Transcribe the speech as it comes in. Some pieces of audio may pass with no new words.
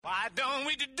Why don't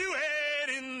we do it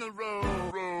in the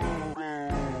road?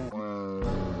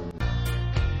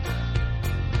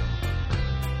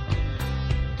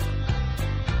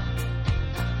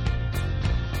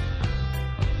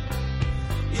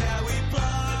 Yeah, we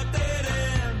plugged it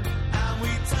in and we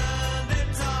turned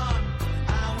it on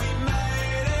and we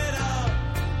made it up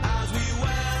as we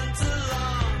went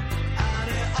along, and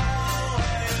it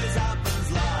always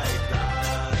happens like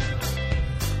that.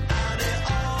 And it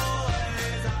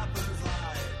always happens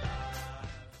like that.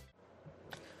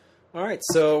 All right,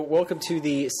 so welcome to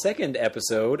the second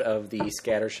episode of the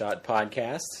Scattershot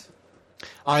podcast.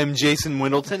 I'm Jason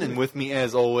Windleton, and with me,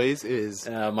 as always, is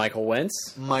Michael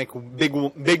Wentz. Big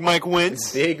Mike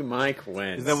Wentz. Big Mike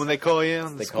Wentz. Is that what they call you?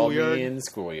 They called me in the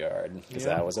schoolyard because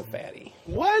Yeah. I was a fatty.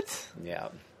 What? Yeah,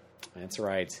 that's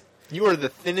right. You are the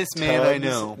thinnest man I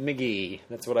know. McGee.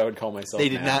 That's what I would call myself. They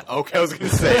did now. not. Okay, I was going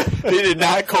to say they did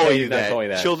not call They you did not call me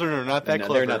that. Children are not that No,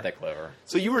 clever. they're not that clever.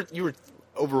 So you were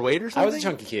overweight or something? I was a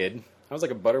chunky kid. I was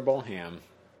like a butterball ham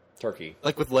turkey.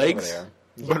 Like with legs. Over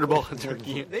Butterball and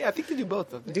turkey. I think they do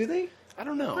both. Don't they? Do they? I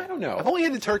don't know. I don't know. I've only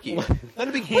had the turkey. Not a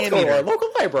big Let's ham go to our eater. local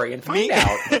library and find Me,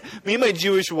 out. me and my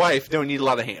Jewish wife don't eat a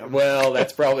lot of ham. Well,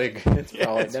 that's probably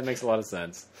Yes. that makes a lot of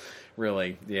sense.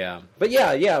 Really, yeah. But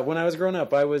yeah. When I was growing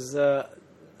up, I was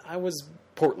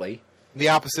portly, The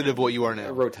opposite of what you are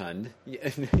now. rotund.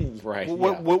 Right.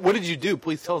 What did you do?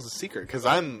 Please tell us a secret, because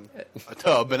I'm a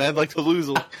tub and I'd like to lose.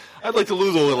 I'd like to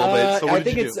lose a little bit. So what I did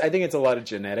think you it's do? I think it's a lot of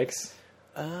genetics.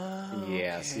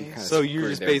 Yeah. So You're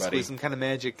just there, basically buddy. some kind of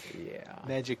magicness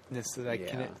Yeah. that I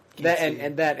can't.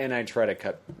 And I try to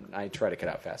cut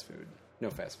out fast food. No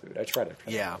fast food. I try to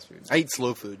cut out fast food. I eat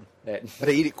slow food, That- but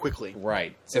I eat it quickly.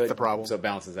 right. That's the problem. So it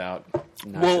balances out.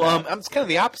 Well, I'm kind of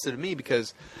the opposite of me,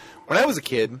 because when I was a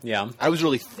kid, Yeah. I was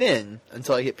really thin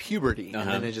until I hit puberty, Uh-huh.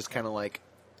 and then it just kind of like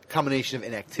combination of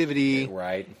inactivity,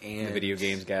 right. and the video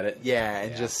games got it.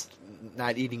 and just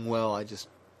not eating well. I just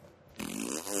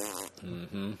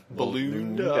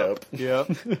ballooned up. Yeah.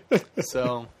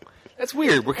 So that's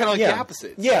weird. We're kind of like the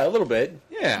opposites. Yeah, a little bit.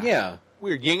 Yeah. Yeah.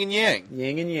 Weird. Yin and yang.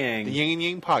 Yin and yang. The Yin and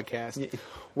Yang podcast. Wait,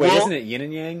 Well- isn't it yin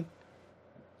and yang?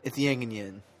 It's yang and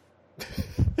yin.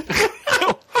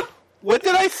 What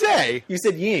did I say? You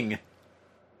said ying.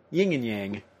 Yin and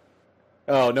yang.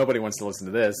 Oh, nobody wants to listen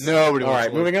to this. Nobody All wants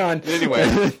right, to moving on.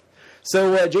 Anyway.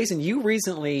 So, Jason, you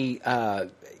recently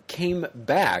came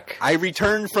back. I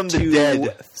returned from the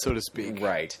dead, so to speak.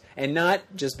 Right. And not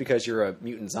just because you're a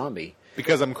mutant zombie.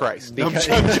 Because I'm Christ. Because-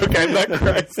 No, I'm joking. I'm not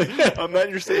Christ. I'm not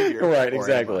your savior. Right, Or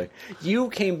exactly. am You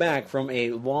came back from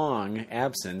a long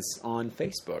absence on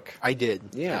Facebook. I did.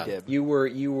 Yeah, I did. you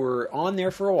were on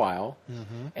there for a while,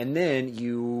 and then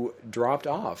you dropped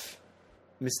off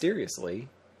mysteriously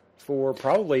for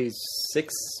probably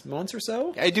 6 months or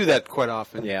so. I do that quite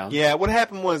often. Yeah. Yeah, what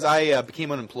happened was I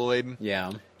became unemployed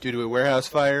Yeah, due to a warehouse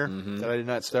fire that I did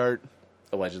not start.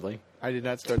 allegedly. I did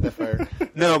not start that fire.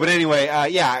 No, but anyway,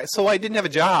 so I didn't have a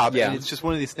job. Yeah. And it's just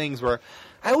one of these things where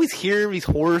I always hear these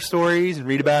horror stories and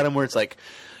read about them where it's like,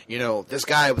 you know, this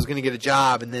guy was going to get a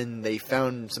job, and then they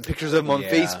found some pictures of him on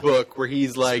Yeah. Facebook where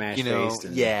he's like, you know,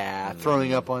 Smash-faced and-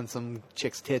 throwing up on some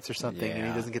chick's tits or something, and Yeah.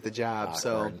 he doesn't get the job.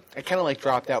 So Awkward. I kind of like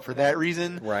dropped out for that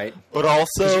reason. Right. But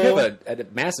also, 'Cause you have a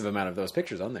massive amount of those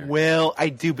pictures on there. well, I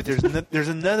do, but there's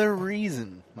another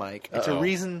reason, Mike. It's Uh-oh. a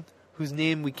reason whose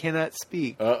name we cannot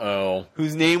speak. Uh-oh.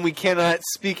 Whose name we cannot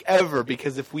speak ever,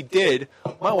 because if we did,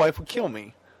 my wife would kill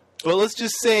me. But let's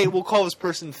just say we'll call this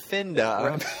person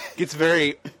Finda. Gets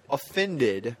very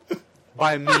offended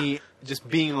by me just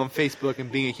being on Facebook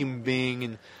and being a human being,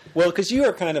 and Well, because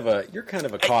you're kind of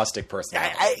a caustic person.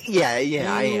 I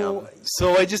am.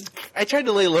 So I tried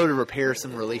to lay low to repair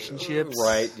some relationships,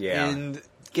 Right, yeah. and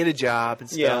get a job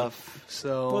and Yeah. stuff.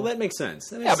 So Well, that makes sense.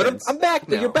 That makes yeah, but sense. I'm back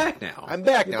now. But you're back now. I'm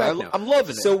back You're now. I'm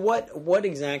loving it. So what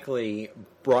exactly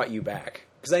brought you back?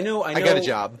 Because I know I got a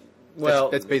job. Well,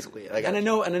 that's basically it. I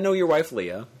know your wife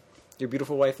Leah, your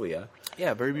beautiful wife Leah,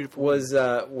 Yeah, very beautiful. was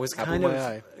Apple kind my of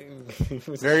eye.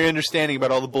 Very understanding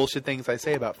about all the bullshit things I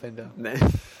say about Finda.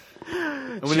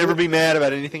 And would never be mad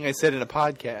about anything I said in a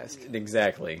podcast.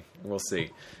 Exactly. We'll see.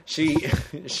 She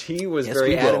was Yes, very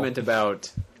we will. adamant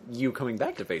about you coming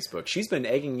back to Facebook. She's been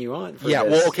egging you on. For Yeah,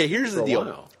 this well, okay, here's for the a deal.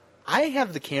 while. I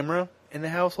have the camera in the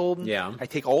household. Yeah. I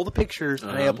take all the pictures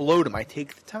and I Uh-huh. upload them. I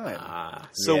take the time.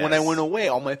 So when I yes. went away,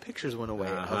 all my pictures went away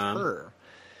Uh-huh. of her.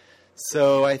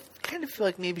 So I kind of feel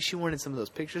like maybe she wanted some of those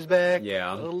pictures back.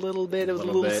 Yeah. A little bit. It was a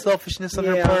Little little bit. selfishness on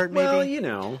Yeah, her part, maybe. well, you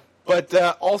know. But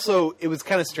also, it was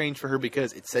kind of strange for her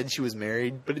because it said she was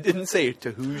married, but it didn't say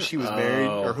to who she was married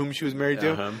or whom she was married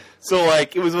Uh-huh. to. So,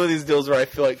 like, it was one of these deals where I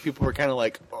feel like people were kind of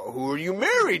like, oh, who are you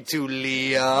married to,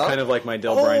 Leah? Kind of like my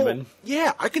Del Breinman.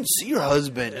 Yeah, I can see your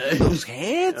husband. He looks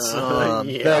handsome.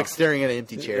 Yeah. Like staring at an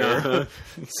empty chair.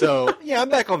 So, yeah, I'm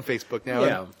back on Facebook now.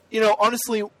 Yeah. And, you know,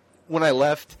 honestly, when I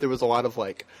left, there was a lot of,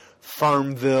 like,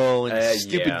 Farmville and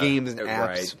stupid Yeah, games and apps.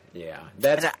 Right. Yeah.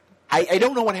 That's And I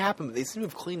don't know what happened, but they seem to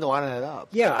have cleaned a lot of that up.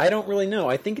 Yeah, I don't really know.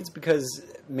 I think it's because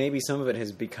maybe some of it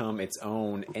has become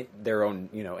their own,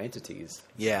 entities.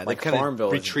 Yeah, like they've kinda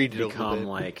Farmville retreated a has little become bit.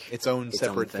 like Its own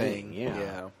separate thing. Yeah.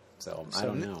 Yeah. So I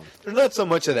don't know. There's not so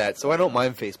much of that, so I don't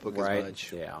mind Facebook Right? as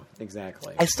much. Yeah.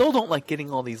 Exactly. I still don't like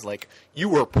getting all these, like, you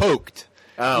were poked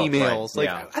emails. right, Like,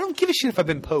 yeah. I don't give a shit if I've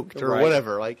been poked or Right.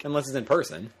 whatever. Like, Unless it's in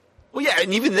person. well, yeah,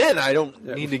 and even then, I don't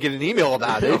need to get an email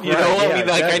about it. You Right, know, yeah, I mean,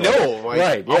 like, exactly. I know. Like,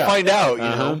 Right, I'll yeah. find out, you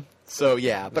Uh-huh. know? So,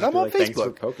 yeah, but I'm Be on like, Thanks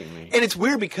for Facebook. poking me. And it's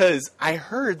weird because I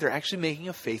heard they're actually making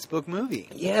a Facebook movie.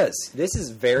 Yes, this is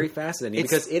very fascinating It's-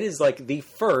 because it is like the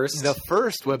first The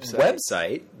first website.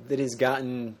 website that has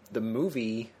gotten the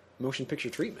movie motion picture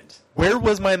treatment. Where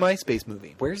was my MySpace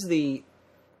movie? Where's the...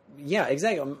 Yeah,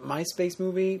 exactly. MySpace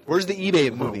movie. Where's the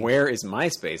eBay movie? Where is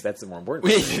MySpace? That's the more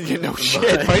important thing. You know,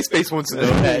 shit. MySpace wants to know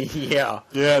that. Yeah.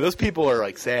 Yeah, those people are,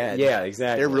 like, sad. Yeah,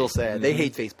 exactly. They're real sad. They Mhm.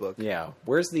 hate Facebook. Yeah.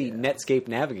 Where's the Netscape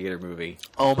Navigator movie?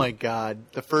 Oh my god!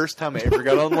 The first time I ever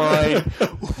got online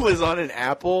was on an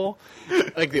Apple,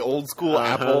 like the old school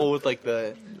Apple with like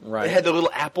the. Right. It had the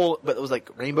little apple, but it was like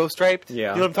rainbow striped. Yeah.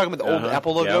 You know what I'm talking about? The old Uh-huh.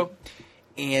 Apple logo.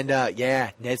 And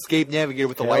yeah, Netscape Navigator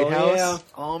with the Hell lighthouse. yeah.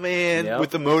 Oh man, Yep. with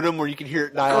the modem where you can hear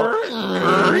it dial.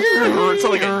 It's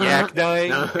like a yak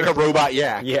dying, like a robot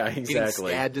yak. Yeah, Getting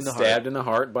exactly. stabbed in the heart. Stabbed in the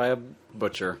heart by a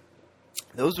butcher.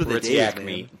 Those were For the its days, yak man.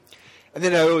 meat. And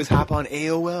then I always hop on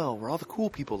AOL, where all the cool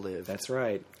people live. That's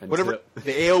right. Whatever Until-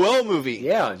 the AOL movie.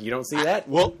 Yeah, you don't see that?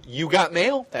 Well, You Got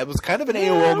Mail. That was kind of an Yeah,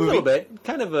 AOL a movie. little bit.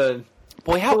 Kind of a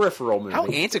Boy, how peripheral movie. How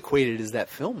antiquated is that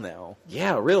film now?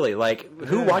 Yeah, really. Like,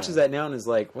 who Yeah. watches that now and is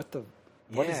like, what the...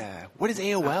 What is- What is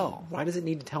AOL? why does it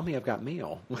need to tell me I've got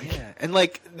mail? Yeah, and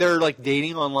like they're like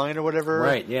dating online or whatever.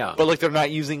 Right, yeah. But like they're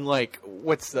not using like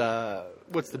what's the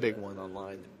big one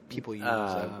online that people use?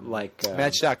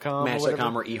 Match.com.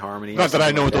 Match.com or eHarmony. Not that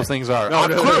I know what those things are. No,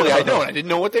 no, Clearly no. I don't. I didn't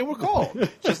know what they were called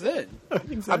just then.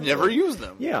 I've never used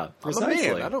them. Yeah, I'm a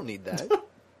precisely. man. I don't need that.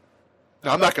 No,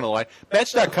 I'm not going to lie.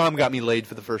 Match.com got me laid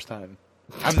for the first time.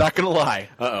 I'm not going to lie.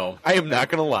 Uh-oh. I am not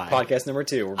going to lie. Podcast number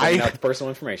 2. We're bringing I- out the personal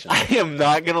information. I am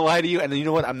not going to lie to you. And you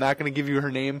know what? I'm not going to give you her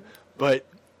name, but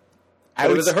But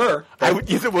it was a her.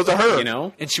 Yes, it was a her. You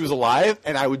know? And she was alive,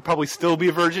 and I would probably still be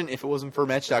a virgin if it wasn't for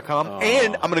Match.com. Aw.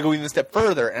 And I'm going to go even a step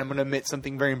further, and I'm going to admit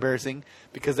something very embarrassing,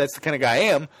 because that's the kind of guy I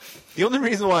am. The only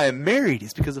reason why I'm married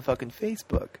is because of fucking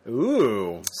Facebook.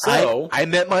 Ooh. So... I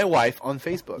met my wife on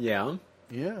Facebook. yeah.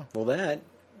 Yeah. Well,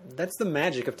 that's the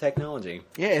magic of technology.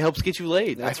 Yeah, it helps get you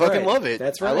laid. That's I fucking right. love it.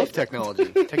 That's I right. love technology.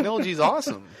 Technology is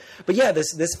awesome. But yeah,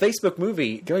 this Facebook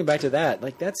movie, going back to that,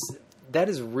 like that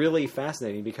is really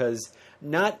fascinating because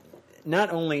not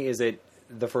only is it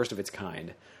the first of its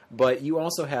kind, but you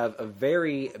also have a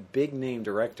very big name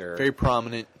director Very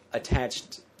prominent.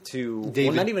 attached to David-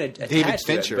 well, not even attached David to it,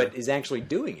 Fincher. but is actually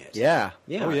doing it. Yeah.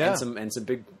 Yeah. Oh, yeah. And some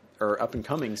big or up and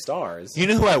coming stars. You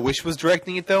know who I wish was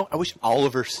directing it, though? I wish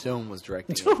Oliver Stone was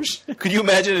directing it. Oh, shit. Could you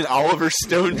imagine an Oliver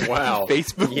Stone Wow.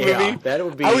 Facebook Yeah, movie? that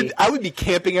would be- I would be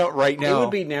camping out right now. It would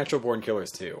be Natural Born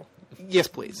Killers too. Yes,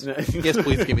 please. Yes,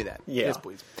 please. Give me that. Yeah. Yes,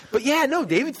 please. But yeah, no,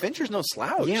 David Fincher's no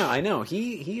slouch. Yeah, I know.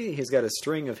 He has got a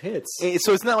string of hits.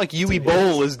 So it's not like Yui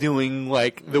Bowl is doing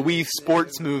like the Wii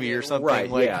Sports movie or something. Right,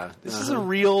 Like, yeah. This is a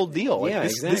real deal. Like, Yeah,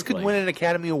 this could exactly. win an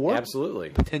Academy Award. Absolutely.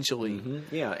 Potentially. Mhm.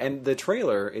 Yeah, and the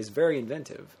trailer is very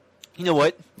inventive. You know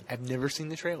what? I've never seen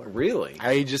the trailer. Really?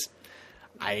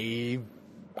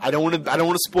 I don't want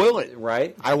to spoil it.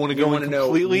 Right? I want to You go wanna in know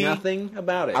completely. nothing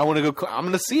about it. I want to go. I'm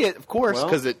going to see it, of course, Well,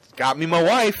 because it got me my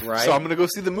wife. right. So I'm going to go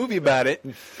see the movie about it.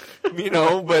 But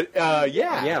yeah,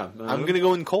 Yeah, I'm going to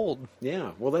go in cold.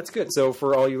 Yeah, well, that's good. So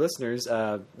for all you listeners,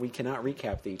 we cannot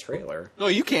recap the trailer. No,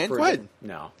 you can. For Go ahead.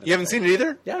 No. You haven't seen it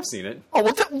either. Yeah, I've seen it. Oh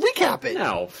well, recap it.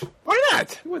 No. Why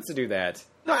not? Who wants to do that?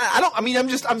 No, I don't. I mean, I'm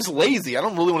just lazy. I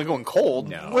don't really want to go in cold.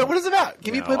 No. What is it about?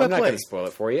 Give me No, play by I'm not play. going to spoil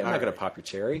it for you. I'm All not going right. to pop your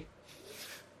cherry.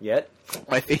 Yet.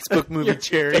 My Facebook movie Your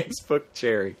cherry. Facebook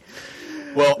cherry.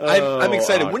 Well, I'm Oh,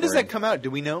 excited. When does awkward. that come out? Do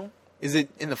we know? Is it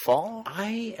in the fall?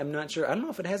 I am not sure. I don't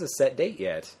know if it has a set date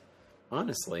yet.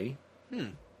 Honestly.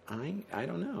 I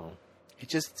don't know. It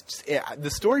just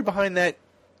the story behind that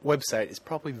website is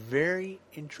probably very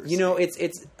interesting. You know, it's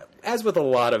as with a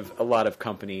lot of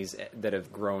companies that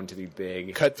have grown to be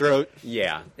big. Cutthroat,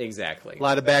 Yeah, exactly. a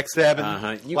lot of backstabbing,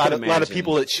 Uh-huh. You a lot can of imagine.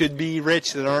 people that should be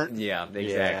rich that aren't. Yeah,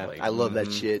 exactly. I love that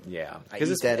Mhm. shit. Yeah, I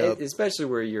because eat that up. especially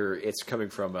where it's coming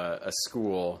from a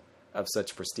school of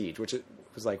such prestige, which it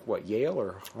was like what, Yale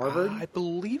or Harvard? I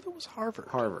believe it was Harvard.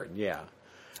 Harvard, yeah.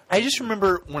 I just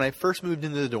remember when I first moved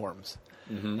into the dorms,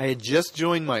 I had just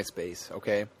joined MySpace,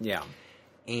 okay? Yeah,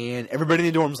 And everybody in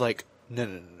the dorm's like, no.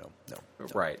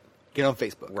 right. Get on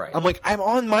Facebook. Right. I'm like, I'm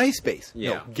on MySpace.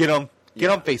 Yeah. No, get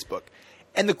on Facebook.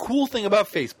 And the cool thing about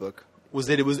Facebook was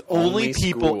that it was only Only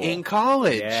people school. in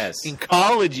college. Yes. In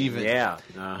college even. Yeah.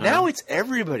 Uh-huh. Now it's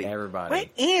everybody. Everybody. My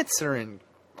aunts are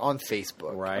on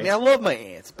Facebook. Right. I mean, I love my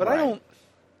aunts, but I Right. don't.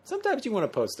 Sometimes you want to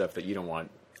post stuff that you don't want.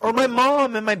 Or my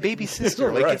mom and my baby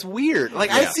sister. Like, Right. it's weird.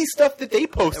 Like, I Yeah. see stuff that they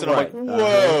post, and Right. I'm like,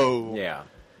 whoa. Yeah,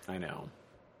 I know.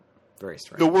 Very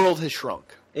strange. The world has shrunk.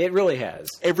 It really has.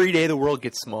 Every day, the world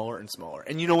gets smaller and smaller.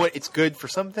 And you know what? It's good for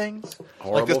some things, like this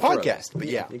Horrible for podcast. others. But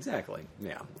yeah, Exactly.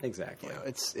 Yeah, exactly. you know,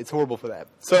 it's horrible for that.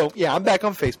 So yeah, I'm back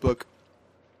on Facebook.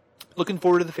 Looking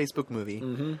forward to the Facebook movie.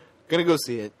 Mm-hmm. Gonna go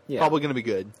see it. Yeah. Probably gonna be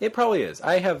good. It probably is.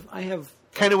 I have.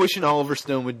 Kind of wishing Oliver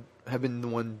Stone would have been the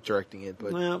one directing it,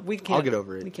 but Well, we can't. I'll get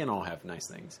over it. We can't all have nice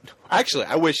things. Actually,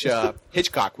 I wish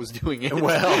Hitchcock was doing it.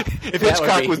 Well, if that would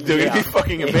Hitchcock be- was doing it, it'd be yeah.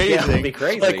 fucking Yeah, amazing. it would be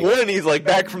crazy. Like one, he's like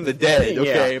back from the dead.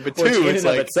 Okay, Yeah. but Which two, in it's and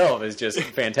like. of itself is just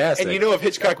fantastic. And you know, if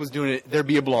Hitchcock was doing it, there'd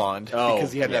be a blonde Oh,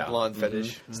 because he had yeah. that blonde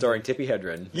fetish. starring Tippi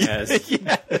Hedren as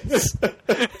Yes.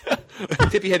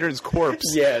 Tippi Hedren's corpse.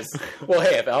 yes. Well,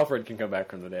 hey, if Alfred can come back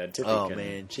from the dead, Tippi Oh can.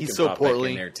 man, she he's can so pop back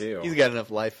portly. in there too. He's got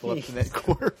enough life left in that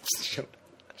corpse.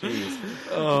 Jeez.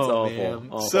 Oh It's awful. man.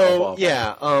 Awful, So awful.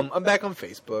 yeah, I'm back on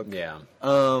Facebook. Yeah.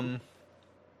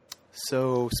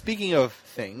 So speaking of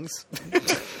things,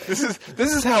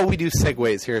 this is how we do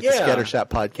segues here at the Yeah. Scattershot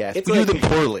Podcast. It's we like- do them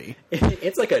poorly.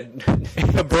 It's like a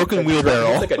A broken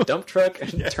wheelbarrow. It's like a dump truck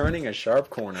turning a sharp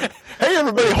corner. Hey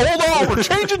everybody, hold on, we're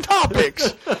changing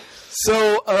topics.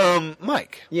 So,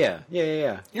 Mike, Yeah.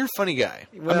 you're a funny guy.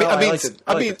 Well, I like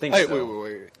to think hey, so.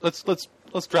 wait.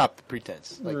 Let's drop the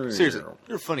pretense. Like seriously,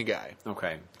 you're a funny guy.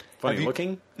 Okay. Funny you-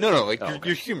 looking. No, like Oh, you're, okay.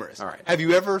 you're humorous. All right. Have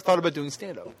you ever thought about doing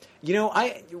stand up? You know,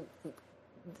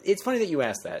 it's funny that you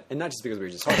asked that, and not just because we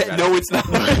were just talking about No, it. it's not.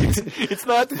 It's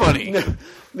not funny. No,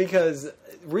 because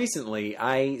recently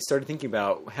I started thinking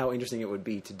about how interesting it would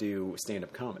be to do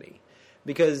stand-up comedy.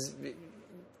 Because,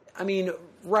 I mean,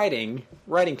 writing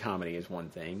comedy is one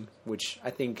thing, which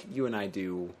I think you and I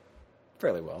do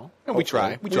fairly well. And we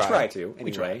try. Hopefully. We try. try to,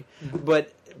 We try. anyway.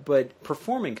 But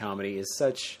performing comedy is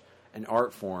such an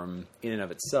art form in and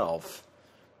of itself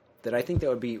that I think that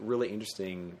would be a really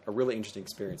interesting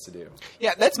experience to do.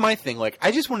 Yeah, that's my thing. Like, I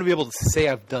just want to be able to say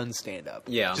I've done stand up.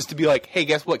 Yeah. Just to be like, hey,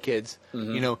 guess what, kids?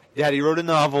 You know, Daddy wrote a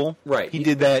novel. Right. He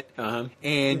did that. Uh-huh.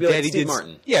 And You'd be like Daddy Steve did.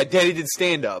 Martin. Yeah, Daddy did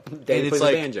stand up. Daddy and plays it's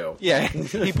like, the banjo. Yeah,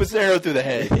 he puts an arrow through the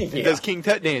head. He Yeah. does King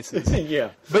Tut dances.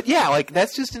 Yeah. But yeah, like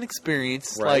that's just an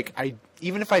experience. Right. Like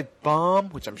even if I bomb,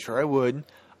 which I'm sure I would,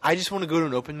 I just want to go to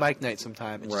an open mic night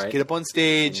sometime and just Right. get up on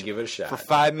stage And give it a shot. for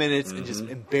 5 minutes and just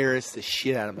embarrass the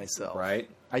shit out of myself. Right?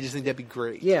 I just think that'd be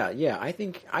great. Yeah. I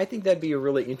think that'd be a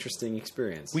really interesting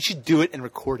experience. We should do it and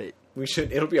record it. We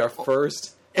should. It'll be our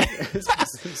first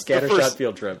scattershot first-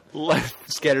 field trip.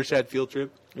 Scattershot field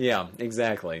trip. Yeah,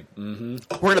 exactly. Mm-hmm.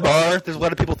 We're in a bar. There's a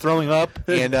lot of people throwing up,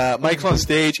 and Mike's on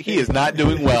stage. He is not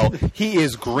doing well. He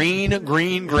is green. It'll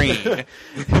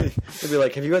be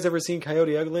like, have you guys ever seen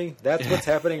Coyote Ugly? That's what's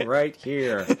happening right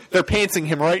here. They're pantsing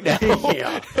him right now.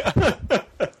 Yeah.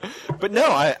 But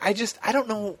no, I don't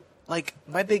know. Like,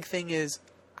 my big thing is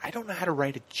I don't know how to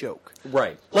write a joke.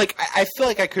 Right. Like, I feel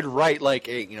like I could write, like,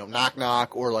 a, knock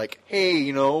knock, or like, hey,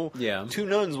 Yeah. two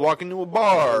nuns walk into a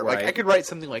bar. Like, Right. I could write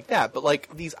something like that. But, like,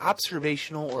 these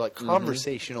observational or, like,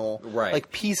 conversational, Right.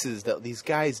 like, pieces that these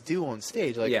guys do on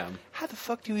stage, like, Yeah. how the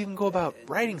fuck do you even go about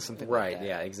writing something like Right. that?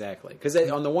 Yeah. Exactly. Because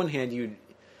on the one hand, you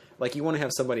want to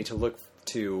have somebody to look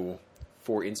to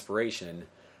for inspiration,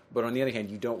 but on the other hand,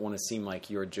 you don't want to seem like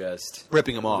you're just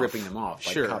Ripping them off. like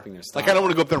Sure. copying their style. Like, I don't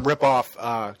want to go up there and rip off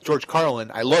George Carlin.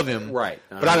 I love him. Right.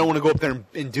 But I don't want to go up there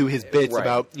and do his bits Right.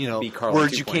 about, Be Carlin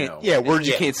words you 2.0. can't, words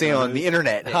you Yeah. can't say on the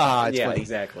internet. Ha, it's yeah, funny.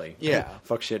 exactly. Yeah.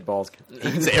 Fuck, shit, balls. You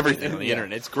can say everything on the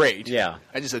internet. It's great. Yeah.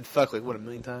 I just said fuck like, what, a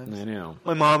million times? I know.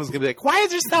 My mom's going to be like, why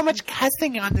is there so much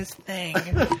cussing on this thing?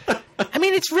 I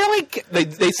mean, it's really...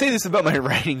 They say this about my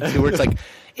writing, too, where it's like,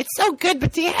 it's so good,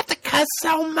 but do you have to cuss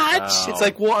so much? Oh. It's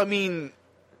like, well, I mean,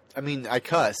 I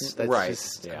cuss. That's Right,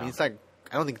 just... I yeah. mean, it's not...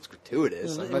 I don't think it's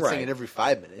gratuitous. I'm not Right. saying it every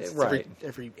 5 minutes. It's Right.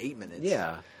 every 8 minutes.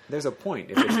 Yeah. There's a point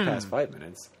if it's past 5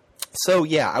 minutes. So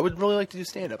yeah, I would really like to do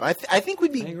stand up. I think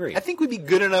we'd be. I agree. I think we'd be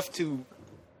good enough to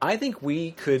I think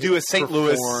we could Do a St.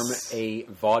 Louis- perform a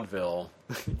vaudeville.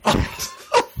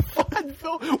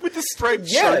 vaudeville with the striped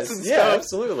Yes, shirts and yeah, stuff.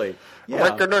 absolutely.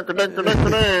 Yeah.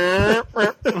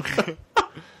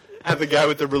 Have the guy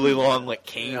with the really long like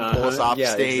cane pull us off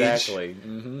yeah, stage. exactly.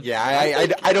 Mm-hmm. Yeah, I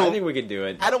don't. I think we could do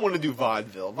it. I don't want to do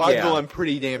vaudeville. Vaudeville, Yeah. I'm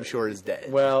pretty damn sure is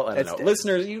dead. Well, I don't That's know. dead.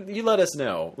 Listeners, you let us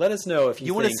know. Let us know if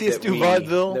you wanna think see us that do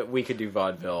vaudeville? That we could do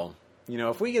vaudeville. You know,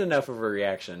 if we get enough of a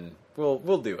reaction, we'll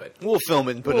do it. We'll film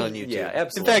it and put it on YouTube. Yeah, In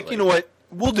absolutely. fact, you know what?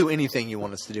 We'll do anything you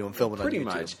want us to do and film it Pretty on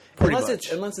YouTube. much. Pretty unless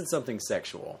much. unless it's something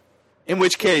sexual. In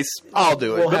which case, I'll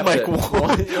do it. We'll But have Mike to-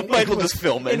 will. Mike will just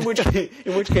film it. In which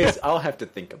case, I'll have to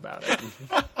think about it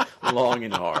long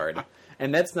and hard.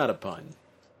 And that's not a pun.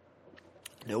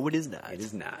 No, it is not. It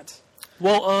is not.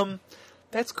 Well,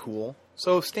 that's cool.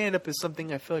 So stand up is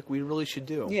something I feel like we really should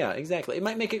do. Yeah, exactly. It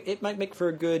might make for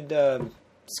a good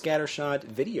scattershot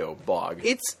video blog.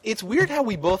 It's weird how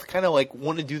we both kind of like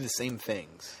want to do the same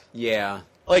things. Yeah.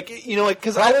 Like, you know, like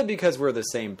because Probably because we're the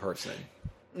same person.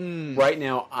 Right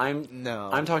now,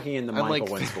 I'm talking in the I'm Michael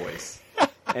like- Wentz voice.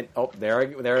 And there I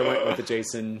went with the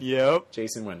Jason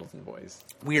Jason Wendelton voice.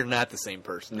 We are not the same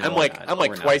person. No, I'm we're like not. I'm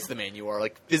like We're not. twice the man you are,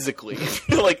 like physically.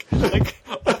 like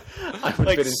I would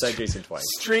like fit inside Jason twice.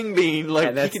 string bean. Like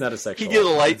And that's he could, not a sexual He get a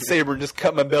act. lightsaber and just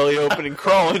cut my belly open and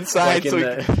crawl inside, so he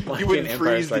wouldn't in Empire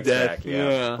freeze to Strikes death. Back,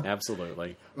 yeah,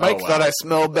 absolutely. Mike Oh, wow. thought I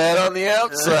smelled bad on the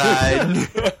outside.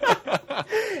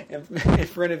 And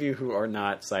for any of you who are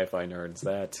not sci-fi nerds,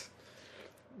 that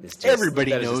is just,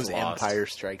 Everybody that is knows just lost. Empire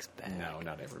Strikes Back. No,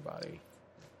 not everybody.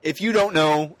 If you don't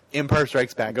know Empire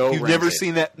Strikes Back, Go if you've rent never it.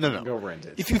 seen that, no. Go rent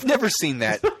it. If you've never seen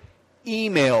that,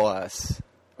 email us.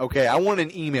 Okay, I want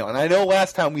an email. And I know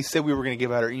last time we said we were going to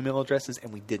give out our email addresses,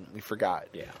 and we didn't. We forgot.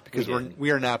 Yeah, Because we didn't. we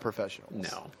are not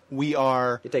professionals. No. We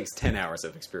are... It takes 10 hours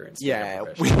of experience. To Yeah,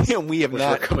 become professional, we have which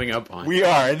not... we're coming up on. We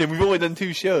are, and then we've only done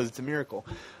 2 shows. It's a miracle.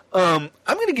 I'm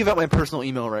going to give out my personal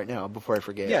email right now before I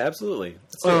forget. Yeah, absolutely.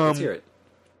 Let's hear it.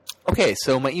 Okay,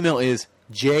 so my email is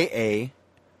JA,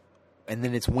 and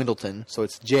then it's Wendleton, so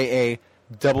it's JAWENDLETON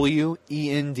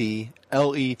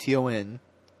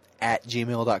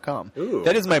 @gmail.com. Ooh.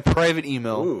 That is my private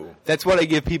email. Ooh. That's what I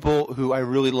give people who I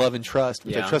really love and trust,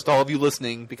 which I Yeah. trust all of you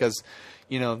listening because,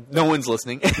 you know, no one's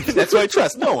listening. That's why I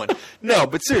trust no one. No,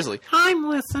 but seriously, I'm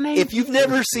listening. if you've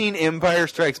never seen Empire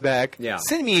Strikes Back, Yeah.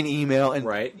 send me an email, and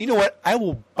Right. you know what? I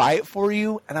will buy it for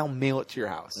you, and I'll mail it to your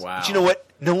house. Wow. But you know what?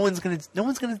 No one's gonna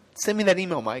send me that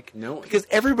email, Mike. No. because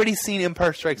everybody's seen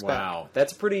Empire Strikes Back. Wow,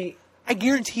 that's pretty. I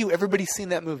guarantee you, everybody's seen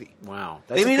that movie. Wow,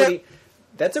 They may not-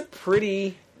 That's a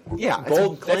pretty Yeah,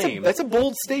 bold claim. That's a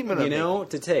bold statement. you of me. know,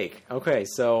 to take. Okay,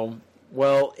 so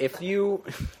well, if you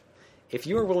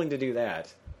are willing to do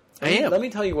that, I am. Let me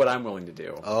tell you what I'm willing to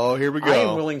do. Oh, here we I am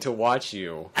go. willing to watch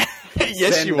you.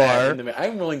 Yes, send you that are. in the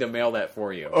I'm willing to mail that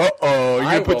for you. Uh-oh, you're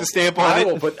I gonna put will- the stamp on I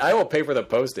it? I will pay for the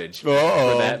postage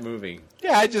Uh-oh. for that movie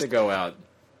Yeah, I to just go out.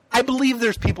 I believe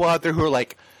there's people out there who are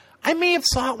like, I may have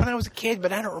saw it when I was a kid,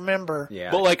 but I don't remember. Yeah,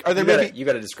 But like, are there maybe? you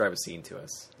got to describe a scene to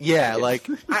us? Yeah, like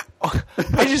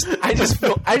I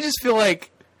just feel like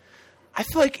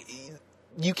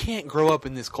you can't grow up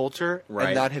in this culture Right.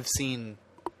 and not have seen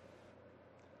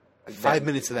 5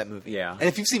 minutes of that movie. Yeah. And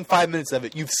if you've seen 5 minutes of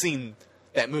it, you've seen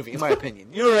that movie, in my opinion.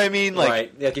 You know what I mean? Like,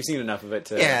 right? Like you've seen enough of it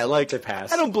to yeah, like to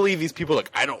pass. I don't believe these people are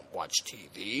like, I don't watch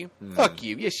TV. Fuck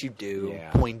you. Yes, you do.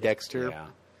 Yeah. Poindexter. Yeah.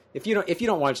 If you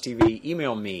don't watch TV,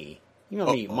 email me.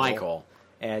 Email me, Uh-oh. Michael,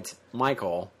 at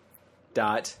michael.wentz,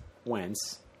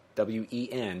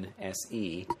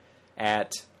 WENSE,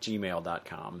 at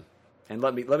gmail.com. And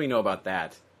let me know about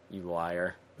that, you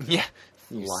liar. Yeah.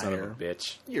 You son of a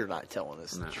bitch. You're not telling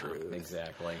us No, the truth.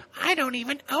 exactly. I don't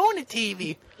even own a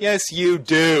TV. Yes, you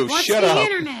do. Shut up.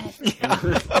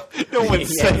 Internet? No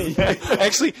one's saying that.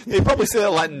 Actually, they probably say that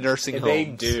a lot in nursing homes. They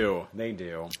do. They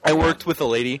do. I worked with a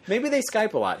lady. Maybe they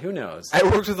Skype a lot. Who knows? I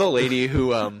worked with a lady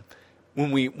who,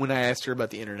 when I asked her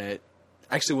about the internet,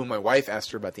 actually when my wife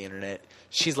asked her about the internet,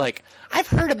 she's like, I've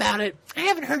heard about it. I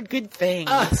haven't heard good things.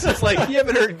 It's like, you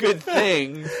haven't heard good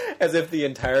things. As if the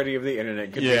entirety of the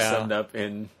internet could be Yeah. summed up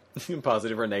in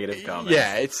positive or negative comments.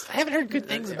 Yeah, I haven't heard good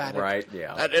things about it. Right,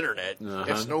 yeah. That internet, Uh-huh.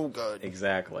 it's no good.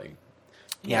 Exactly.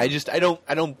 Yeah, I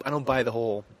don't buy the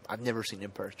whole. I've never seen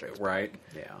Empire Strikes Back. Right.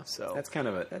 Yeah. So- that's kind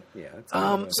of a that's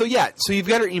kind of a- So you've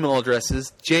got our email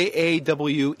addresses,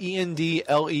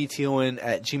 JAWENDLETON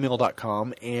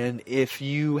 @gmail.com, and if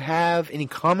you have any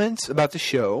comments about the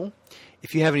show,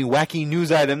 If you have any wacky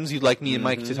news items you'd like me and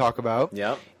Mike to talk about.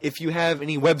 Yep. If you have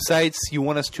any websites you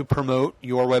want us to promote,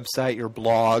 your website, your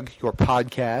blog, your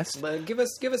podcast. But give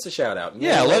us a shout out.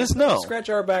 Yeah, let us know. Scratch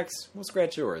our backs. We'll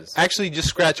scratch yours. Actually, just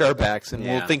scratch our backs, and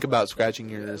Yeah. we'll think about scratching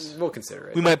yours. We'll consider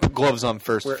it. We might put gloves on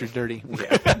 1st We're- if you're dirty.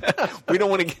 Yeah. we don't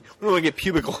want to get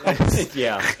pubic gloves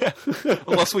Yeah.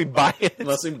 unless we buy it.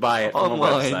 Unless we buy it from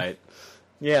Online. a website.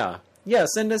 Yeah. Yeah.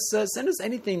 Send us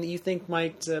anything that you think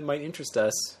might interest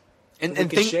us. and we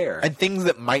can share. and things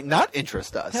that might not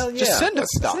interest us. Hell yeah. Just send us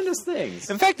stuff. Send us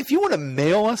things. In fact, if you want to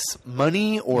mail us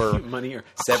money or Money or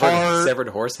car- severed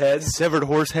horse heads. severed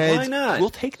horse heads, Why not?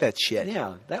 we'll take that shit.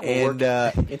 Yeah, that will And,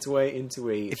 work its way into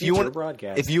a if future you want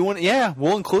broadcast. If you want, yeah,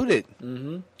 we'll include it.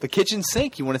 Mm-hmm. The kitchen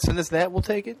sink. You want to send us that? We'll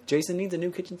take it. Jason needs a new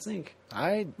kitchen sink.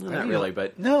 I Not I- really,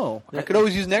 but no. I could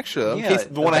always use an extra though, in case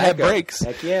the a one I have backup. breaks.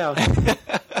 Heck yeah.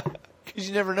 Because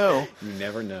you never know. You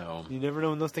never know. You never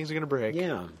know when those things are going to break.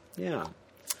 Yeah. Yeah.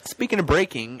 Speaking of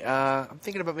breaking, I'm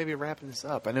thinking about maybe wrapping this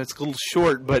up. I know it's a little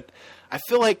short, but I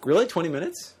feel like Really? 20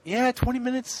 minutes? 20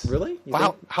 minutes. Really? You Wow.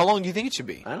 think- How long do you think it should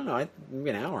be? I don't know. Maybe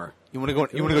an hour. You want to go?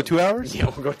 You want to go 2 hours? Yeah,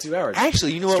 we'll go 2 hours.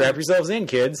 Actually, you know what? Strap yourselves in,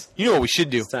 kids. You know what we should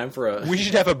do? It's time for a We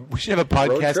should have a road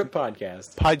podcast trip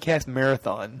podcast. podcast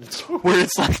marathon where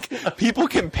it's like people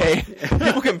can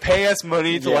pay us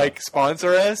money to Yeah. like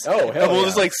sponsor us. Oh, hell and we'll yeah.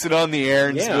 just like sit on the air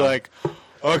and just be Yeah. like,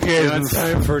 okay, It's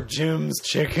time for Jim's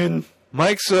Chicken.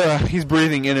 Mike's he's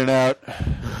breathing in and out.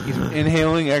 He's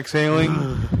inhaling,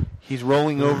 exhaling. He's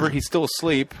rolling over. He's still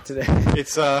asleep. Today,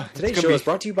 It's today's show is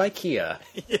brought to you by Kia.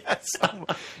 yes. Man,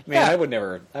 Yeah. I would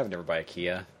never buy a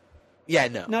Kia. Yeah,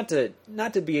 no. Not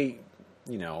to be,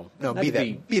 you know, No, not be to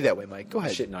that be that way, Mike. Go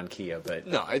ahead. shitting on Kia, but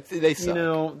No, they suck. you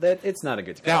know that it's not a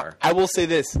good Now, car. I will say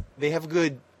this: they have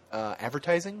good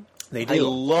advertising. They do. I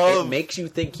love. It makes you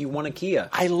think you want a Kia.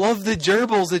 I love the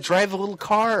gerbils that drive a little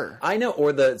car. I know,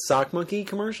 or the Sock Monkey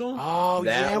commercial. Oh,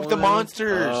 That yeah, with the one-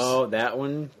 monsters. Oh, that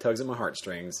one tugs at my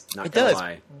heartstrings. Not It gonna does,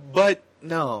 lie. but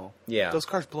no. Yeah. those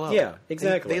cars blow. Yeah,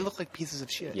 exactly. They look like pieces of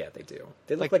shit. Yeah, they do.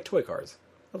 They look like toy cars,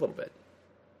 a little bit.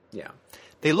 Yeah,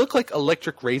 They look like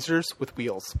electric razors with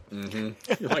wheels.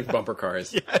 like bumper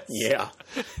cars. Yes. Yeah,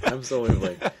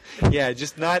 absolutely. Yeah,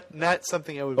 just not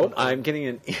something I would. Oh, I'm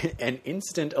getting an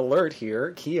instant alert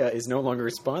here. Kia is no longer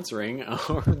sponsoring our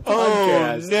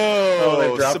podcast. no! Oh,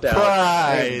 they've dropped out.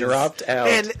 Surprise! They've dropped out.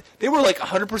 and they were like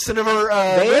 100% of our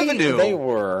revenue. They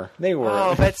were.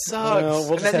 Oh, that sucks. Well,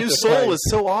 we'll and just that have new to Soul find- is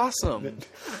so awesome.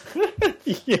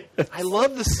 Yeah. I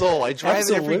love the Soul. I drive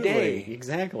it every day.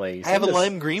 Exactly. I have a Send us-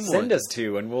 lime green one. Send us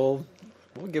two, and we'll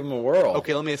give them a whirl.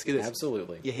 Okay, let me ask you this.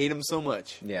 Absolutely. You hate them so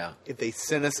much. Yeah. If they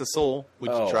sent us a Soul, would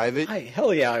Oh, you drive it?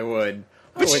 Hell yeah, I would.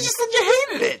 but you just said you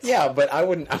hated it. Yeah, but I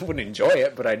wouldn't enjoy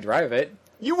it, but I'd drive it.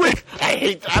 You would.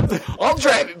 I'll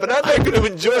drive it, but I'm not going to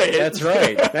enjoy it. That's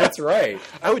right. That's right.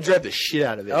 I would drive the shit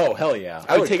out of it. Oh hell yeah!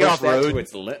 I would take it push off that road. to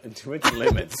its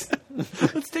limits.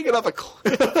 Let's take it off a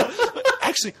cliff.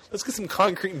 Actually, let's get some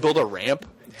concrete and build a ramp.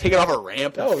 Take it off a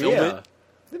ramp and Oh film yeah, it.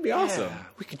 that'd be awesome. Yeah.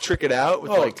 We could trick it out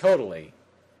with Oh, like. totally.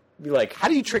 Be like How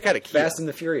do you trick out a Kia? Fast and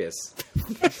the Furious,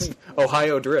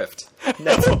 Ohio Drift.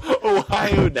 That's,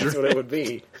 Ohio that's Drift. what it would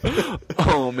be.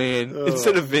 Oh man!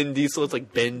 Instead of Vin Diesel, it's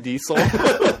like Ben Diesel.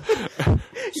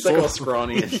 He's like all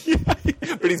scrawny.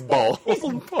 But he's bald.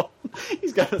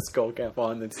 He's got a skull cap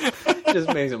on that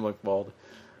just makes him look bald.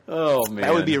 Oh man,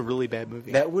 That would be a really bad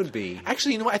movie. that would be.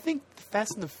 Actually, you know what? I think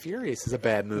Fast and the Furious is a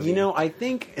bad movie. You know, I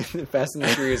think Fast and the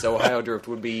Furious Ohio Drift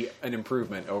would be an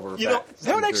improvement over. You know, Fast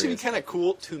that would and actually be Furious. kind of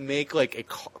cool to make like a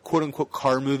quote unquote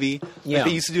car movie, Yeah. like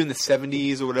they used to do in the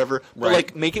 '70s or whatever. But Right.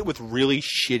 like make it with really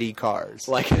shitty cars,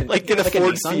 like get a like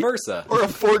Ford Nissan Versa or a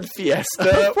Ford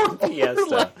Fiesta, Ford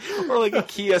Fiesta. or like a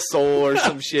Kia Soul or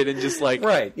some shit, and just like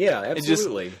Right? Yeah, and just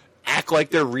absolutely. act like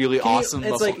they're really awesome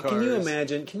It's muscle like, cars.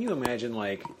 can you imagine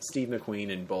like Steve McQueen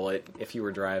in Bullet if you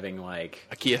were driving like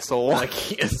A Kia Soul. a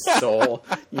Kia Soul,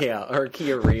 yeah, or a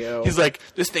Kia Rio? He's like,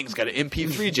 this thing's got an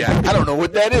MP3 jack. I don't know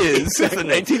what that is. It's the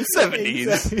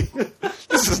 1970s.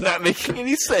 This is not making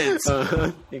any sense.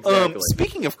 Exactly.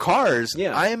 Speaking of cars,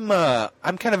 Yeah.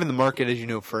 I'm kind of in the market, as you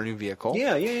know, for a new vehicle.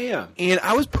 yeah. And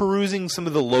I was perusing some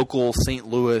of the local St.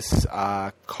 Louis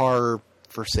car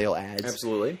for sale ads.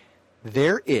 Absolutely.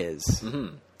 There is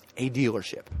Mm-hmm. a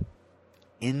dealership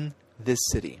in this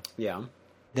city Yeah.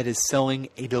 that is selling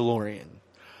a DeLorean.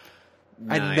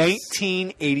 A Nice.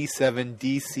 1987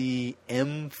 DC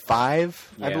M5,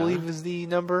 I Yeah. believe is the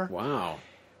number. Wow.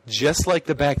 Just like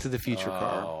the Back to the Future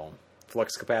car. Oh.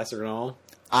 Flux capacitor and all?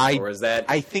 I Or is that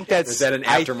I think that's is that an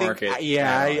I think- aftermarket?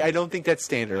 yeah, Oh. I don't think that's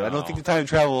standard. I don't Oh. think the time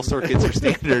travel circuits are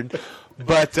standard.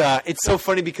 But it's so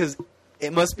funny because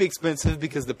It must be expensive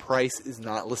because the price is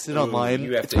not listed online.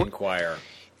 You have to inquire.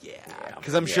 Yeah,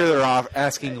 because I'm sure they're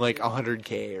asking like $100K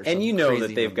or something. And you know crazy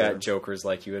that they've number. got jokers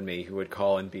like you and me who would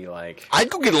call and be like,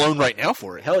 I'd go get a loan right now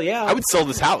for it. hell yeah. I would sell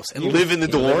this house and You- live in the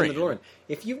you live in DeLorean. the DeLorean.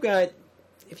 If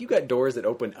you've got doors that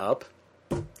open up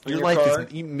on Your your life car,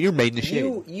 is you're made in the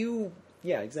shade.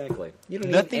 yeah, exactly. You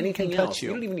don't Nothing need anything can touch else. you.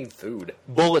 You don't even need food.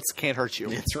 Bullets can't hurt you.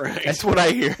 That's right. That's what I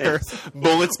hear.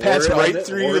 Bullets pass Word on right the-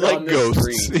 through you word like on the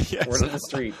ghosts. street. Yes. Word on the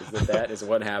street is that is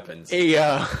what happens.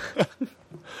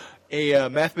 A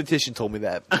mathematician told me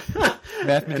that. An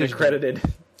Mathematician. accredited.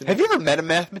 Have you ever met a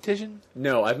mathematician?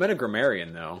 No, I've met a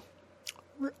grammarian though.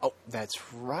 Oh, that's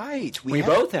right. We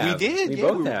both have. We did. We yeah,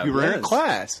 both have, We were in a yes.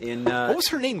 class. In what was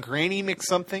her name? Granny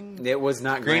McSomething? It was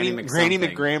not Granny Granny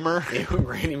McSomething. McGrammer. It was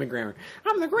Granny McGrammer.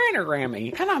 I'm the Granner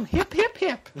Grammy, and I'm hip, hip,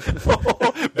 hip.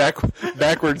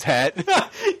 Backwards hat.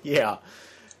 Yeah.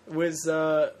 Was,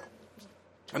 I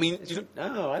mean,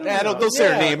 oh, I don't I know. don't say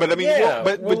her name, but I mean, yeah.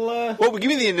 well, give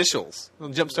me the initials.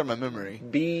 It'll jumpstart my memory.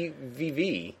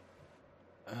 BVV.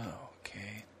 Oh,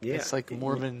 okay. Yeah. It's like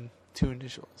more than two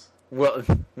initials. Well,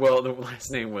 the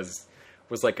last name was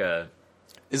like a,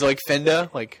 Is it like Fenda?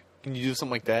 Like, can you do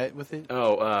something like that with it?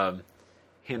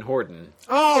 Han Horton.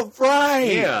 Oh, right.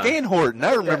 Yeah. Van Horton.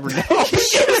 I remember now.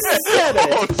 said it.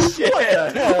 Oh, shit.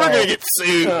 We're going to get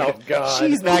sued. Oh, God.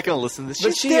 She's not going to listen to this.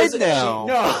 But She's dead now.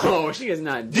 No, she is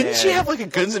not dead. Didn't she have like a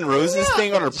Guns N' Roses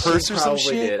thing on her purse She or some probably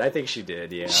shit? did. I think she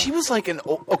did, yeah. She was like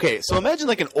okay, so imagine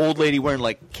like an old lady wearing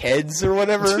like Keds or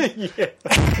whatever, yeah,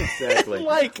 exactly.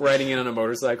 Like- riding in on a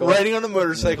motorcycle. riding on a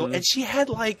motorcycle, and she had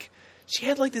like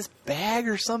this bag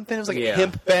or something. It was like Yeah. a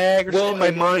hemp bag or Well,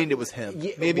 something. In my mind, it was hemp.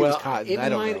 Yeah, Maybe it was cotton. I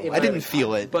don't know. I didn't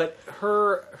feel it. But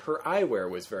her eyewear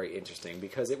was very interesting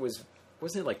because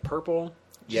wasn't it like purple?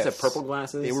 She Yes. had purple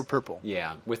glasses. They were purple.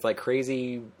 Yeah, with like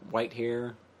crazy white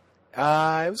hair. It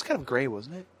was kind of gray,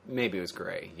 wasn't it? Maybe it was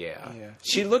gray. Yeah. Yeah.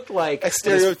 She looked like A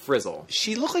stereo- Miss Frizzle.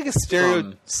 She looked like a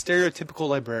From- stereotypical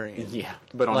librarian. Yeah,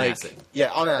 but on like, acid.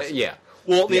 Yeah, on acid. Yeah.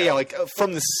 Well, yeah, Yeah. like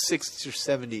from the 60s or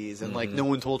 70s, and like no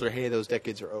one told her, "Hey, those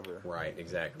decades are over." Right.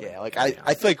 Exactly. Yeah, like I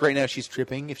feel like right now she's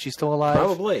tripping if she's still alive.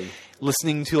 Probably.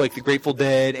 Listening to like the Grateful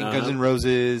Dead and Guns Uh-huh. N'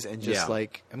 Roses and just Yeah.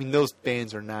 like I mean those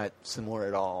bands are not similar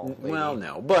at all. lady. Well,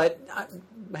 no, but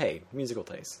hey, musical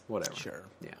taste, whatever. Sure.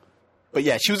 Yeah. But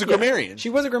yeah, she was a grammarian. She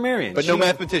was a grammarian, but She- no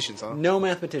mathematicians, huh? No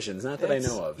mathematicians, not that I That's-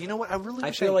 know of. You know what? I really I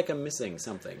wish feel like I'm missing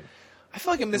something. I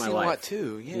feel like I'm missing a life. lot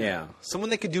too. Yeah. Yeah. Someone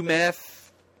that could do math,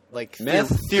 like Meth?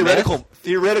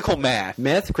 theoretical math.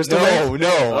 Meth, crystal No, meth? no.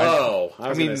 Oh, I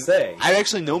was mean, going to say. I've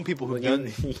actually known people who've you, done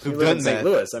you who've live done in St. math.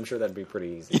 Louis. I'm sure that'd be pretty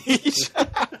easy.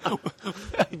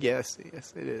 yes,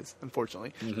 it is.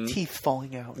 Unfortunately, teeth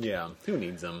falling out. Yeah, who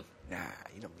needs them? Nah,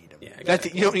 you don't need them. Yeah,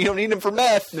 You don't need them for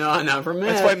meth. No, not for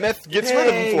meth. That's why meth gets rid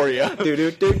of them for you.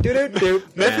 Do.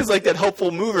 Meth is like that helpful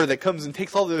mover that comes and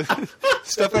takes all the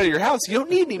stuff out of your house. You don't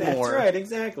need anymore. That's right,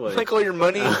 exactly. Like all your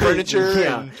money and furniture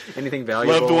yeah. and Anything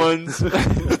valuable. loved ones.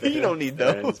 You don't need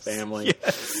those. Friends, family.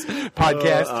 Yes.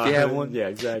 Podcast if you have one. Yeah,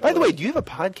 exactly. By the way, do you have a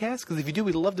podcast? Because if you do,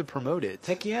 we'd love to promote it.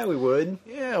 Heck yeah, we would.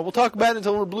 Yeah, we'll talk about it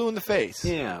until we're blue in the face.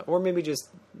 Yeah, or maybe just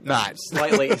Not.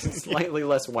 slightly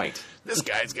less white. This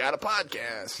guy's got a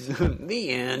podcast. The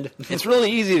end. It's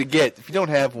really easy to get. If you don't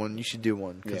have one, you should do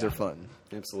one because Yeah. they're fun.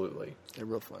 Absolutely. They're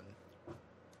real fun.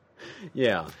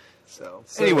 Yeah. So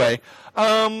anyway,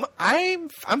 I'm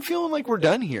feeling like we're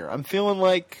done here. I'm feeling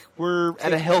like we're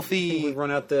at a We healthy.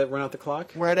 run out the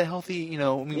clock. We're at a healthy. You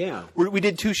know, I mean, Yeah. we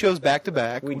did 2 shows back to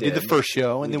back. We did the did. first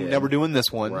show, and We then did. now we're doing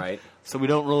this one. Right. So we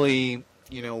don't really.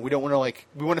 You know, we don't want to like.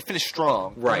 We want to finish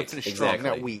strong. We wanna Right. finish Exactly.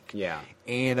 strong, not weak. Yeah.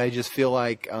 And I just feel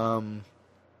like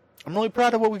I'm really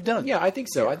proud of what we've done. Yeah, I think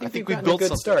so. Yeah, I think we've we've gotten built a good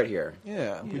something. start here.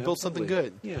 Yeah, we built something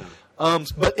absolutely. good. Yeah.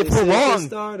 But if This we're is the wrong,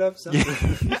 start of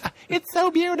something. it's so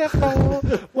beautiful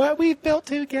what we've built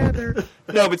together.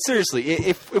 No, but seriously,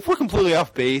 if we're completely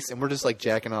off base and we're just like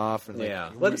jacking off and like,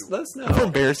 Yeah. Let us know. if we're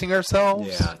embarrassing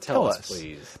ourselves, Yeah, tell us,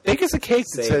 please. Bake us a cake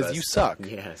that Save says us. you suck,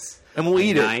 Yes. and we'll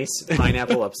eat it. Nice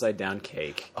pineapple upside down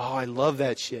cake. Oh, I love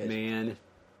that shit. Man.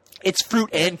 It's fruit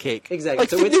and cake. Exactly. Like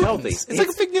so Fig it's Newtons. healthy. It's like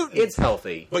a Fig Newton. It's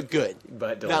healthy. but good.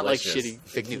 But Not like delicious. shitty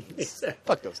Fig Newtons. Exactly.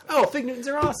 Fuck those. Oh, Fig Newtons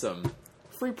are awesome.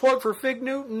 Free plug for Fig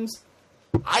Newtons.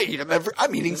 I eat them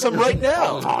I'm eating some right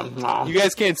now. You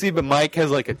guys can't see, but Mike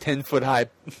has like a 10-foot high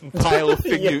pile of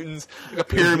Fig Yeah. Newtons, like a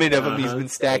pyramid of them he's been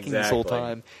stacking this whole Exactly.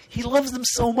 time. He loves them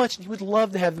so much, and he would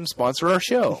love to have them sponsor our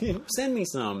show. Send me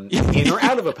some in or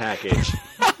out of a package.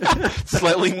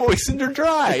 Slightly moistened or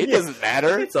dry, it doesn't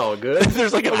matter. It's all good.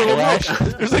 There's like an eyelash.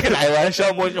 There's like an eyelash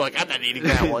on one. You're like, I'm not eating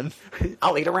that one.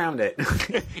 I'll eat around it.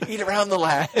 Eat around the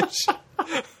lash.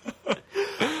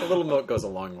 A little milk goes a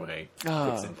long way.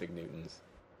 Ah. Dixon Fig Newtons.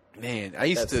 Man, I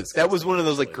used That's to. That was disgusting, one of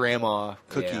those like actually. grandma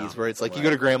cookies Yeah, where it's like you right. go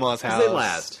to grandma's 'Cause house. they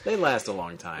last. They last a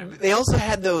long time. They also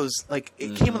had those like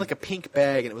it came in like a pink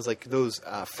bag and it was like those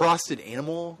frosted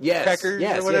animal Yes. crackers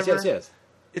yes, or whatever. Yes.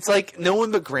 It's like no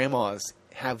one but grandmas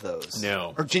have those.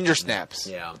 No. Or ginger snaps.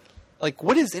 Yeah. Like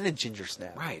what is in a ginger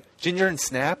snap? Right. Ginger and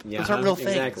snap? Yeah. Those aren't real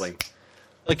things. Exactly.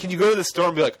 Like, can you go to the store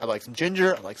and be like, I'd like some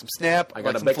ginger, I'd like some snap, I I'd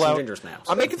gotta like make some flour. ginger snaps.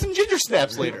 I'm making some ginger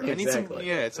snaps later. I need some. Exactly.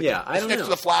 Yeah, it's like Yeah, I it's don't next know. to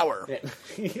the flour. Yeah.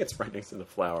 It's right next to the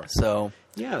flour. So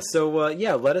Yeah. So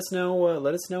yeah, let us know.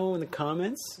 Let us know in the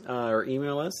comments or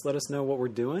email us. Let us know what we're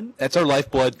doing. that's our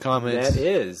lifeblood comment. That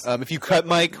is. If you cut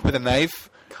Mike with a knife,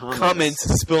 Comments.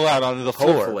 comments spill out onto the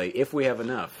floor. Hopefully, if we have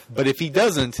enough. But if he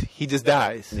doesn't, he just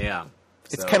dies. Yeah.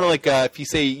 It's So, kind of like if you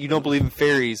say you don't believe in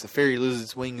fairies, a fairy loses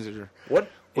its wings, or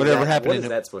whatever happened What in is it.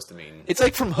 that supposed to mean? It's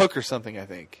like from Hook or something, I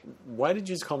think. Why did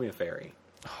you just call me a fairy?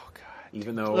 Oh God!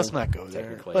 Even though Let's not go there.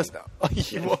 technically- Let's not.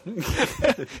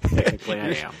 Technically, I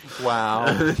am.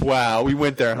 Wow! Wow! We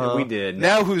went there, huh? We did.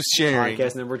 Now who's sharing?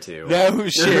 Podcast number 2. Now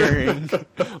who's sharing?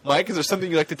 Mike, is there something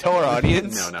you'd like to tell our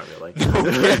audience? No, not really.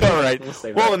 Okay, all right. We'll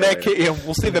save Well, that in for that later. case, yeah,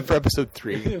 we'll save that for episode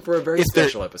 3. For a very If there-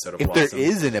 special episode of If there Blossom.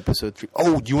 is an episode 3,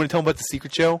 oh, do you want to tell them about the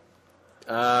secret show?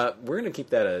 We're gonna keep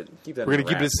that We're gonna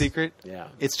keep it a secret. Yeah,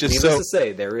 It's just Needless so- to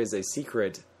say, there is a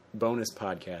secret bonus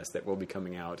podcast that will be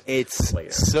coming out. It's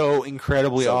later. so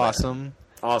incredibly So bad. awesome.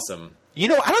 Awesome, You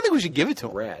know, I don't think we should give it to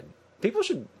them. rad. People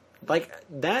should like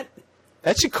that.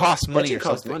 That should cost That money should or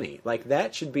cost something. money. Like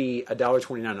that should be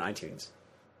 $1.29 on iTunes.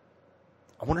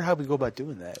 I wonder how we go about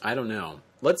doing that. I don't know.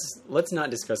 Let's not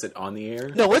discuss it on the air.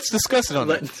 No, let's discuss it on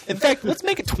Let- that. In fact, let's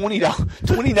make it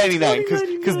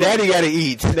 $20.99 because Daddy got to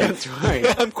eat. That's right.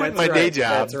 I'm quitting That's my day right.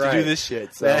 job That's to right. do this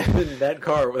shit. So. That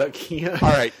car without Kia. All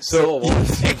right, so Soul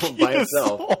won't by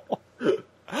itself.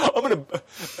 I'm gonna.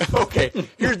 Okay,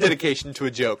 here's dedication to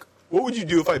a joke. What would you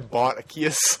do if I bought a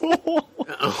Kia Soul?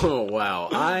 Oh wow!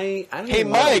 I don't Hey,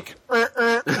 even know. Mike.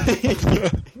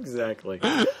 Exactly.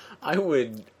 I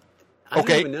would. I Okay.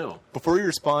 don't even know. Before you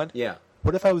respond, Yeah.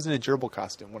 what if I was in a gerbil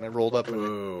costume when I rolled up?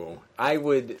 Ooh. I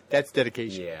would. That's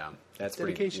dedication. Yeah. That's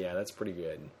pretty. dedication. Yeah, that's pretty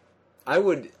good. I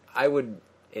would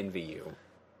envy you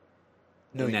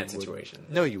No, in you that wouldn't. situation.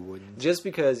 No, you wouldn't. Just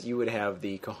because you would have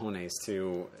the cojones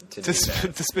to do To,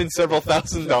 that. to spend several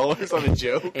 $1,000s on a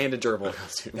joke. And a gerbil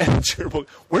costume. And a gerbil.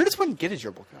 Where does one get a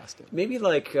gerbil costume? Maybe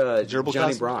like Gerbil Johnny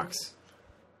costume? Brock's.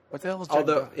 What the hell is gerbil?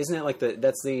 Although, isn't that like the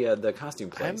the costume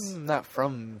place? I'm not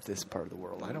from this part of the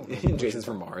world. I don't know. Jason's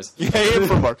from Mars. Yeah, I am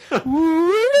from Mars.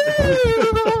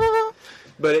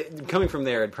 But coming from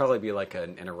there, it'd probably be like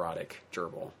an erotic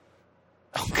gerbil.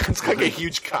 It's like a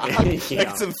huge cock. Yeah. Like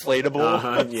it's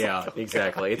inflatable. Yeah,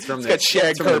 exactly. It's from It's the got shag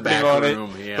it's from the carpeting back on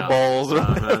room. it. Yeah. The balls or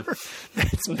Uh-huh. whatever.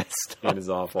 That's messed up. It is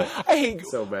awful. I hate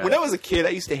So bad. When I was a kid, I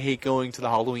used to hate going to the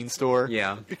Halloween store.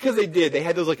 Yeah. because they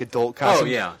had those like adult costumes.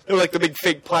 Oh, yeah. they were like the big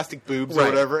fake plastic boobs or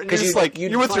whatever. And you're just like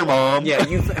you'd you're with your find- mom. Yeah, and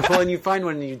you find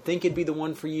one and you think it'd be the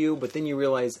one for you, but then you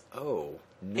realize, oh,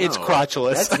 no, It's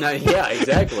crotchless. That's not. Yeah,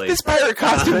 exactly. This pirate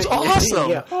costume's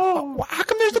awesome. Yeah. Oh, how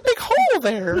come there's a big hole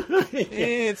there?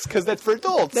 It's because that's for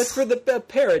adults. That's for the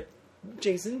parrot,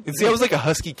 Jason. And see, I was like a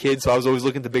husky kid, so I was always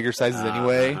looking at the bigger sizes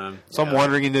anyway. So I'm yeah.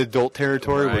 wandering into adult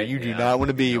territory where Right, you do yeah. not want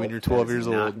to be Nope, when you're 12 that is years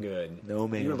not old. Good. No,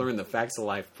 man. You learn the facts of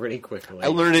life pretty quickly. I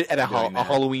learned it at a doing that.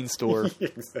 Halloween store.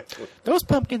 Exactly. Those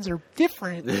pumpkins are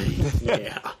different.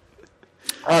 Yeah.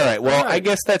 All right, well, All right. I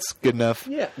guess that's good enough.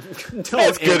 Yeah.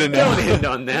 That's good enough. Don't end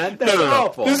on that. That's No.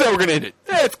 awful. This is how we're going to end it.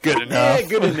 That's good enough. Yeah,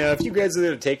 good enough. You guys are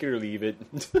there to take it or leave it.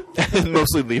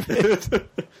 Mostly leave it.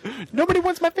 Nobody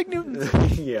wants my Fig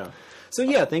Newtons. Yeah. So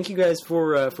yeah, thank you guys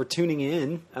for tuning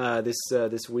in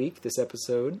this week, this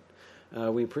episode.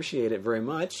 We appreciate it very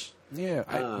much.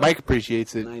 Yeah, Mike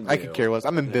appreciates it. I I do. could care less.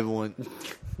 I'm ambivalent.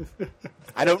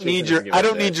 I don't need doesn't your give a I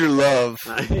don't shit. need your love.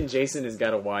 Jason has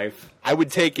got a wife. I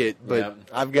would take it, but Yep.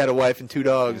 I've got a wife and 2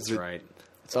 dogs. That's that- right.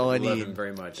 That's all I Love need. him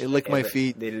very much. They lick my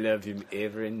feet. They love him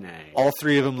every night. All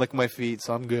 3 of them lick my feet,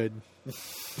 so I'm good.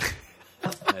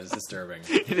 That is disturbing.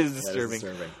 It is That is disturbing.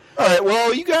 disturbing. All right,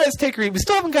 well, you guys take a read. We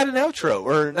still haven't got an outro,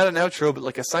 or not an outro, but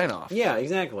like a sign off. Yeah,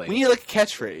 exactly. We need like a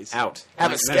catchphrase. Out.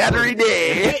 Have a Not- scattery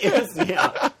day. Yes,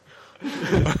 yeah.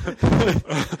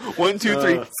 1, 2,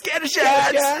 3. Scatter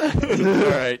shots.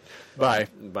 All right. Bye.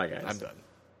 Bye, guys. I'm done.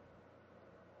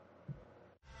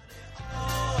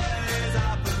 Always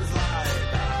happens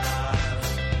like that.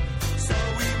 So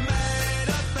we made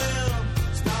a film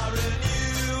starring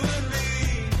you and me,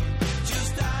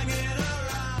 just hanging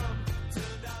around.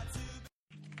 Turned out to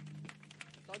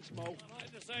Thanks, Mo. I'd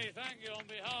like to say thank you on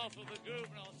behalf of the group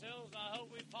and ourselves, and I hope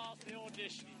we pass the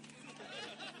audition.